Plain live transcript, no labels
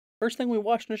First thing we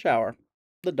watch in the shower.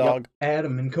 The dog. Yep.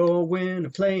 Adam and Corwin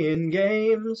are playing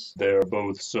games. They're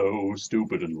both so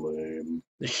stupid and lame.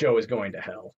 The show is going to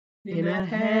hell. In a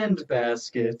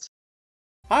handbasket.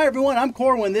 Hi everyone, I'm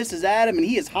Corwin, this is Adam, and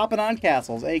he is hopping on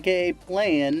castles, aka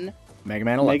playing Mega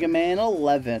Man 11. Mega Man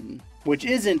 11, which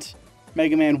isn't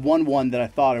Mega Man 1-1 that I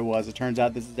thought it was. It turns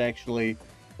out this is actually,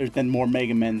 there's been more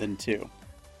Mega Men than 2.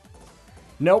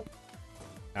 Nope.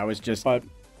 I was just... But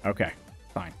okay,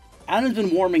 fine. Adam's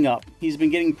been warming up. He's been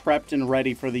getting prepped and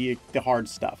ready for the hard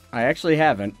stuff. I actually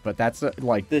haven't, but that's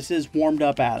like... This is warmed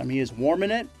up Adam. He is warming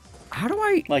it. How do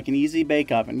I... Like an easy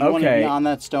bake oven. You want to be on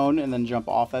that stone and then jump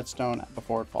off that stone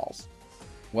before it falls.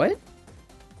 What?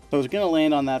 So it's going to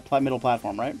land on that middle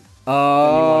platform, right?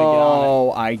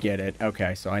 Oh, I get it.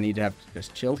 Okay, so I need to have to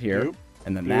just chill here, Boop.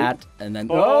 and then Boop. that, and then...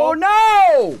 Oh.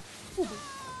 Oh, no!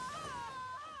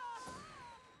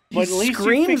 But at least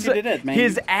you figured it, man.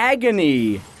 His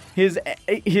agony, his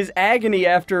agony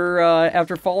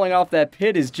after falling off that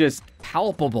pit is just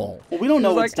palpable. Well, we don't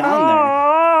know what's like, down there.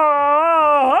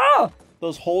 "Ah!"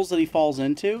 Those holes that he falls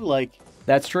into, like...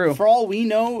 That's true. For all we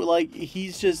know, like,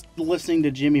 he's just listening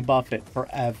to Jimmy Buffett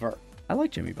forever. I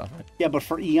like Jimmy Buffett. Yeah, but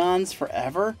for eons,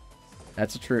 forever?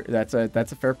 That's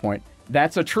a fair point.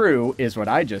 That's a true is what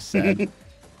I just said.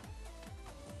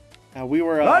 We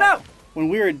were... oh, no! When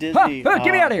we were at Disney... Get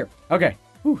me out of here! Okay.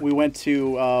 We went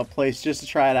to a place just to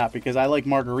try it out because I like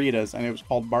margaritas, and it was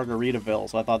called Margaritaville,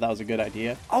 so I thought that was a good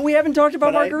idea. Oh, we haven't talked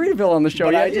about Margaritaville on the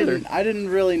show yet either. I didn't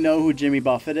really know who Jimmy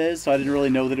Buffett is, so I didn't really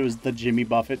know that it was the Jimmy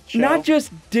Buffett show. Not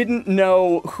just didn't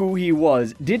know who he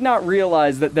was, did not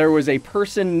realize that there was a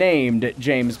person named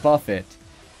James Buffett,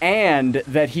 and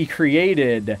that he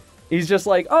created... He's just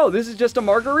like, oh, this is just a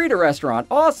margarita restaurant.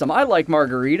 Awesome, I like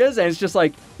margaritas. And it's just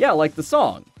like, yeah, like the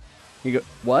song. You go,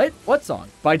 what? What song?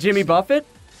 By Jimmy Buffett?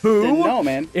 Who? Didn't know,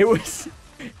 man. It was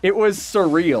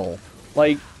surreal.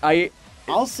 Like,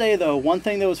 I'll say, though, one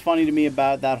thing that was funny to me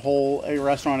about that whole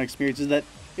restaurant experience is that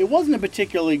it wasn't a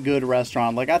particularly good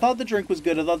restaurant. Like, I thought the drink was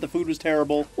good. I thought the food was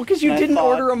terrible. Well, because you didn't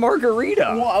order a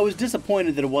margarita. Well, I was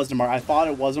disappointed that it wasn't a margarita. I thought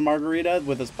it was a margarita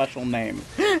with a special name.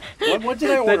 What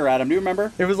did I order, Adam? Do you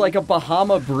remember? It was like a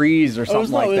Bahama Breeze or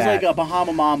something like that. It was like a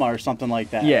Bahama Mama or something like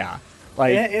that. Yeah.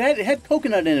 Like, it had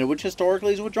coconut in it, which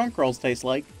historically is what drunk girls taste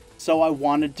like. So I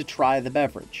wanted to try the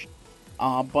beverage.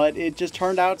 But it just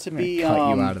turned out to be...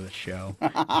 cut you out of the show.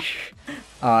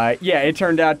 Yeah, it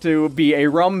turned out to be a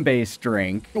rum-based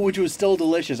drink. Which was still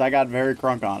delicious. I got very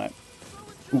crunk on it.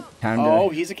 Ooh,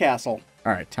 he's a castle.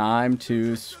 All right, time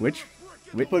to switch.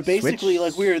 But basically,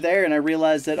 like, we were there, and I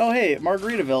realized that, oh, hey,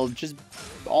 Margaritaville, just...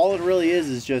 All it really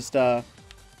is just a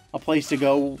place to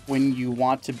go when you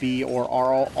want to be or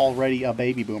are already a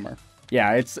baby boomer.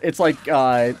 Yeah, it's like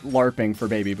LARPing for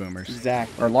baby boomers.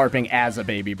 Exactly. Or LARPing as a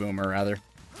baby boomer, rather.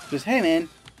 Just, hey, man,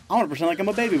 I want to pretend like I'm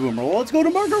a baby boomer. Well, let's go to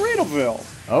Margaritaville.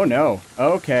 Oh, no.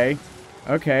 Okay.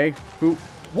 Okay. Who?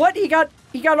 What? He got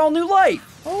all new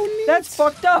life. Oh, neat. That's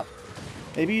fucked up.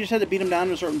 Maybe you just had to beat him down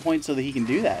to a certain point so that he can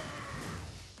do that.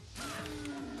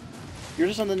 You're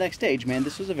just on the next stage, man.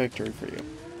 This was a victory for you.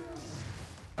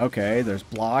 Okay, there's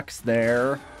blocks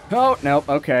there. Oh, nope.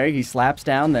 Okay, he slaps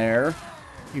down there.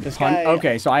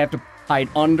 Okay, so I have to hide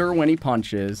under when he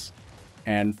punches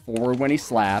and forward when he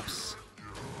slaps.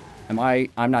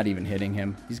 I'm not even hitting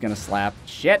him. He's gonna slap.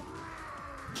 Shit!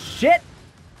 Shit!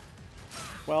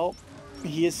 Well,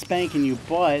 he is spanking you,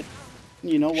 but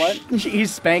you know what?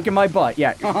 He's spanking my butt,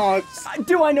 yeah.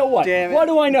 Do I know what? Damn it. What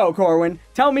do I know, Corwin?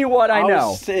 Tell me what I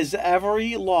know.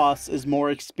 Every loss is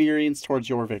more experience towards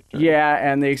your victory. Yeah,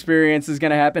 and the experience is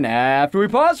gonna happen after we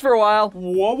pause for a while.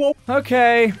 Whoa, whoa.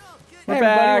 Okay. We're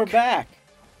back. We're back.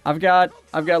 I've got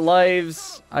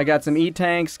lives. I got some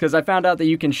E-tanks because I found out that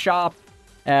you can shop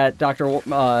at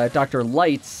Dr.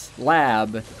 Light's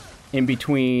lab in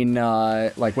between,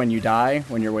 like when you die,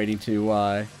 when you're waiting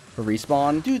to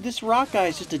respawn. Dude, this rock guy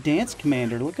is just a dance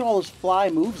commander. Look at all those fly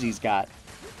moves he's got.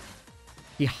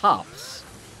 He hops.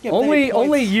 Yeah,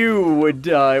 only you would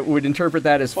interpret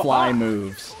that as fly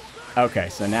moves. Okay,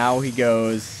 so now he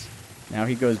goes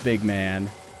big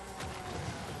man.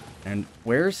 And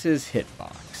where's his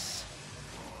hitbox?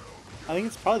 I think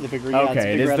it's probably the big red eye.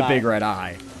 Okay, it is the big red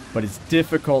eye, but it's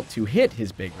difficult to hit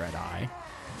his big red eye.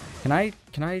 Can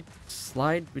I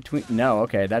slide between? No,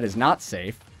 okay, that is not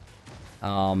safe.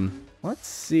 Let's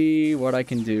see what I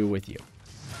can do with you.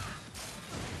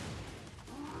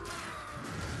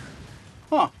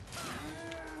 Huh.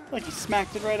 Like he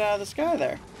smacked it right out of the sky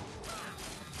there.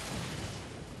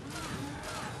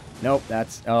 Nope,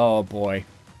 oh boy.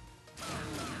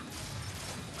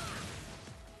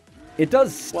 It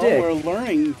does stick. Well, we're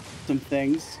learning some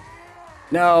things.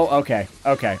 No, okay.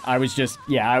 I was just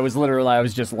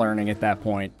learning at that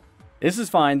point. This is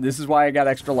fine. This is why I got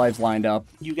extra lives lined up.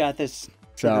 You got this.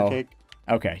 So, Cake.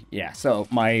 okay, yeah. So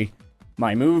my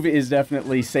move is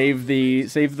definitely save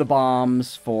the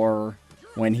bombs for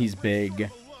when he's big.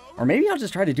 Or maybe I'll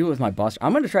just try to do it with my Buster.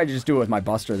 I'm going to try to just do it with my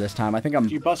Buster this time. I think I'm...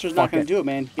 Your Buster's not going to do it,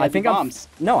 man. I think bombs.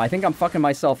 I think I'm fucking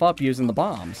myself up using the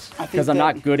bombs. Because I'm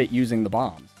not good at using the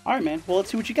bombs. All right, man. Well, let's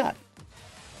see what you got.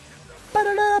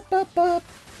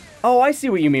 Oh, I see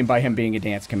what you mean by him being a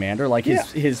dance commander. Like,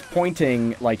 his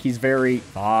pointing, like, he's very...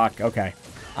 Fuck, okay.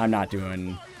 I'm not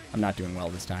doing well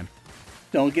this time.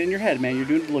 Don't get in your head, man. You're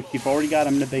doing... Look, you've already got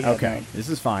him in the big head mode. This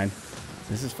is fine.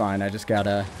 This is fine. I just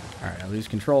gotta... All right, I lose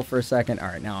control for a second. All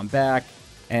right, now I'm back.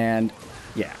 And,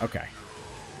 yeah, okay.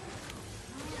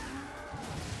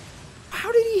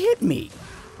 How did he hit me?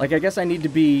 Like, I guess I need to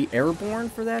be airborne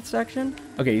for that section?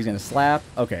 Okay, he's gonna slap.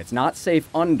 Okay, it's not safe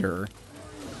under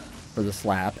for the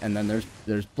slap. And then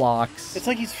there's blocks. It's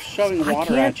like he's shoving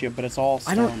water at you, but it's all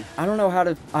stone. I don't know how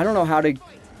to...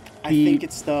 I think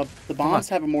it's the bombs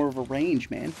have more of a range,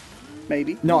 man.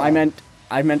 Maybe. No, I meant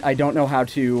I don't know how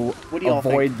to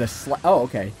avoid the slap. Oh,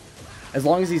 okay. As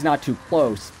long as he's not too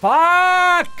close.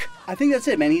 Fuck! I think that's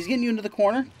it, man. He's getting you into the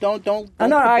corner. Don't put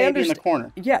baby in the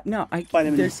corner. Yeah, no, fight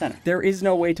him in the center. There is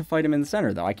no way to fight him in the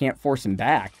center, though. I can't force him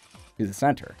back to the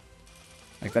center.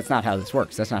 Like, that's not how this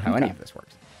works. That's not how any of this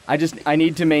works. I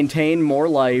need to maintain more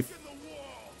life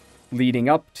leading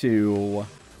up to...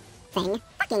 Fucking.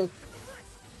 Woo!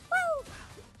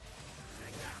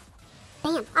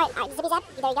 Bam. Alright, Zippy's up.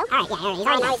 There you go. Alright, yeah, he's already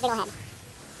now he's middle head.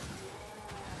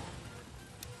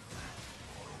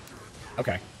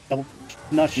 Okay. Double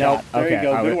nut shot. Nope. There you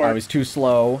go. Good work. I was too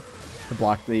slow to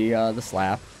block the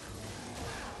slap.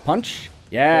 Punch.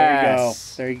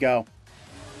 Yes. There you go.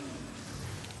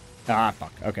 Ah,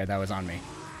 fuck. Okay, that was on me.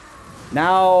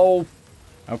 Now.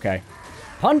 Okay.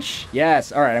 Punch.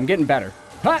 Yes. All right, I'm getting better.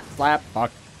 Hut. Slap.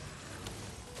 Fuck.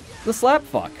 The slap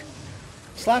fuck.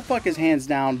 Slap fuck is hands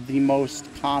down the most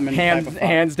common type of fuck.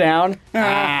 Hands down.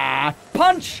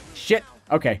 Punch. Shit.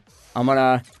 Okay. I'm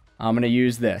gonna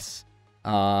use this.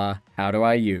 How do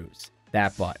I use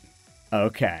that button?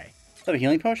 Okay. Is that a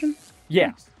healing potion?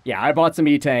 Yeah. Yeah, I bought some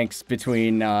E-tanks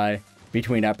between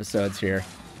episodes here.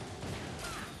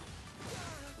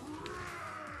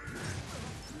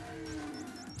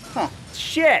 Huh.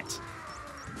 Shit!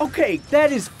 Okay,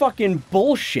 that is fucking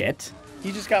bullshit.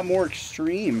 He just got more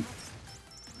extreme.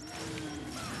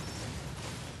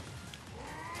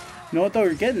 You know what, though?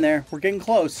 You're getting there. We're getting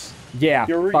close. Yeah,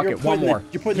 fuck it. One more.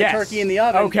 You're putting the turkey in the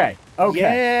oven. Okay.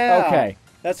 Yeah. Okay.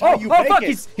 That's how you bake fuck,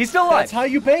 it. He's still alive. That's how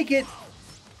you bake it.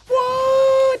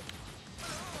 What?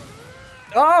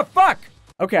 Oh, fuck.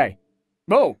 Okay.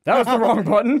 Whoa, that was the wrong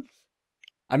button.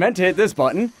 I meant to hit this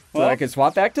button so I could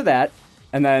swap back to that.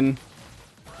 And then...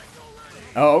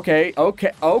 Oh, okay.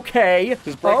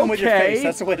 Just break them with your face.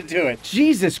 That's the way to do it.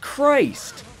 Jesus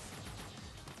Christ.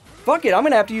 Fuck it, I'm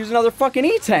gonna have to use another fucking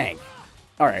E-tank.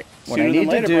 Alright, what I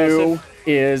need to do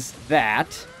is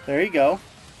that. There you go.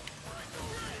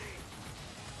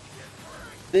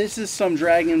 This is some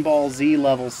Dragon Ball Z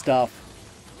level stuff.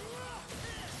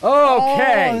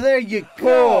 Okay. Oh, there you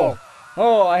go.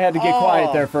 Oh, I had to get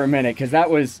quiet there for a minute, because that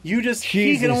was...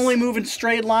 He can only move in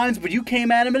straight lines, but you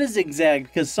came at him in a zigzag,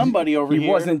 because somebody over here... He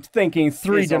wasn't thinking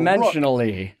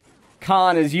three-dimensionally.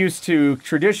 Khan is used to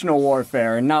traditional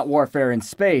warfare and not warfare in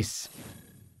space.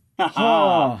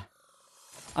 Oh,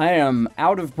 I am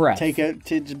out of breath.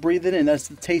 Just breathe it in. That's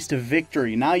the taste of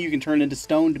victory. Now you can turn into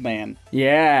Stoned Man.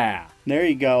 Yeah. There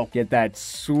you go. Get that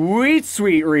sweet,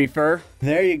 sweet reefer.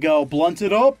 There you go. Blunt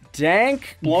it up.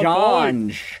 Dank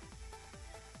Ganj.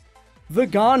 The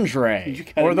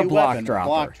Ganjre. Or the block dropper.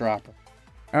 Block dropper.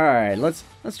 Alright, let's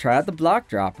try out the block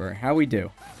dropper. How we do?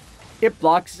 It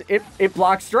blocks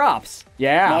drops.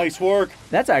 Yeah. Nice work.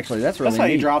 That's really That's neat. how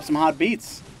you drop some hot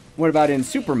beats. What about in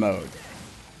super mode?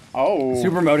 Oh.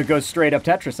 Super mode, it goes straight up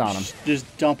Tetris on him.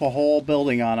 Just dump a whole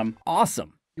building on him.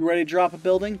 Awesome. You ready to drop a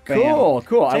building? Cool.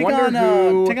 I wonder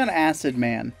who... Take on Acid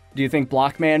Man. Do you think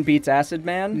Blockman beats Acid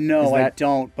Man? No, I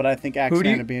don't, but I think Acid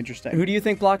Man would be interesting. Who do you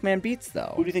think Blockman beats,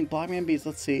 though? Who do you think Blockman beats?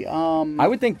 Let's see. I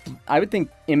would think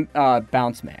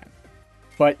Bounce Man.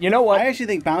 But you know what? I actually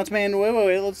think Bounce Man...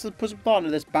 Wait. Let's put some thought into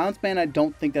this. Bounce Man, I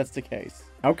don't think that's the case.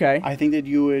 Okay. I think that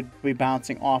you would be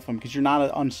bouncing off him because you're not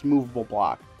an unsmovable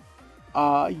block.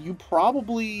 You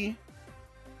probably...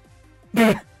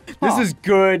 This is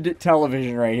good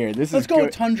television right here. Let's go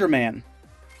with Tundra Man.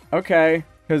 Okay,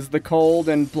 because the cold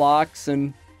and blocks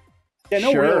and... Yeah,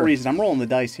 no real reason. I'm rolling the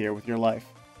dice here with your life.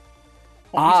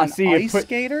 Oh, he's an see, ice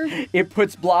skater? it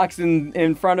puts blocks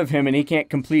in front of him, and he can't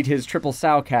complete his triple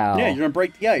sow cow. Yeah, you're gonna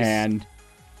break the ice.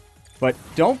 But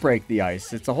don't break the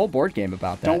ice. It's a whole board game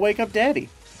about that. Don't wake up Daddy.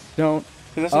 Don't.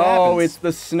 That's what happens. It's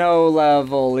the snow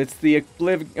level. It's the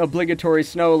obligatory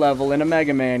snow level in a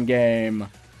Mega Man game.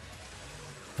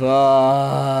 Fuck.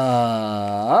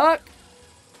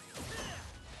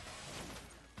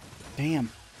 Damn.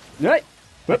 Right.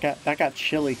 That got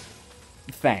chilly.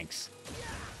 Thanks.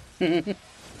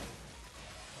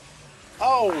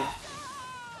 Oh!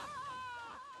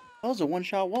 That was a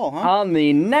one-shot wall, huh? On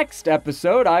the next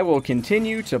episode, I will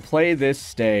continue to play this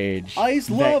stage. Ice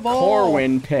that level!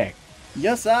 Corwin picked.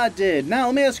 Yes, I did. Now,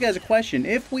 let me ask you guys a question. Do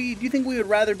you think we would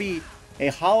rather be a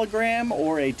hologram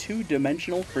or a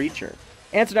two-dimensional creature?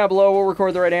 Answer down below. We'll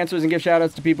record the right answers and give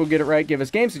shoutouts to people who get it right. Give us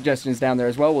game suggestions down there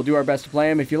as well. We'll do our best to play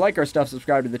them. If you like our stuff,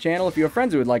 subscribe to the channel. If you have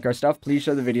friends who would like our stuff, please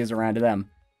show the videos around to them.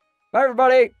 Bye,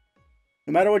 everybody!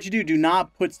 No matter what you do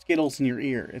not put Skittles in your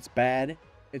ear. It's bad.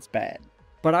 It's bad.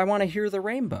 But I want to hear the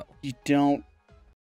rainbow. You don't